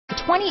The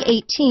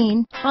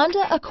 2018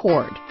 Honda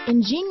Accord.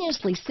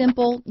 Ingeniously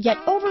simple, yet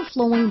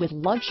overflowing with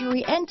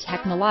luxury and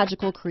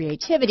technological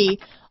creativity,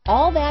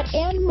 all that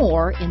and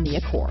more in the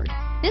Accord.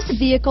 This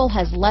vehicle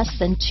has less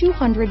than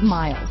 200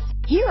 miles.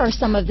 Here are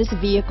some of this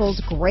vehicle's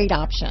great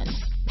options: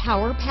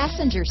 power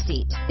passenger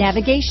seat,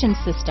 navigation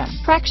system,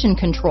 traction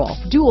control,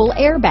 dual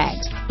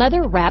airbags,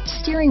 leather-wrapped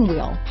steering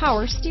wheel,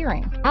 power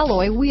steering,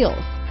 alloy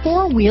wheels,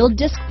 four-wheel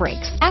disc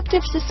brakes,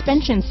 active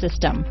suspension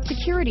system,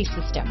 security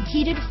system,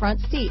 heated front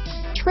seats,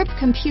 trip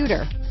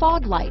computer,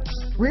 fog lights,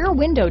 rear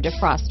window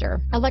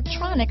defroster,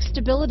 electronic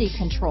stability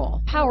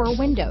control, power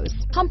windows,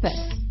 compass,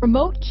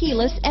 remote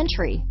keyless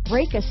entry,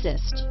 brake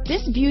assist.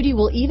 This beauty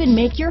will even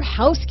make your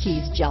house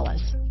keys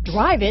jealous.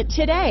 Drive it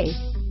today.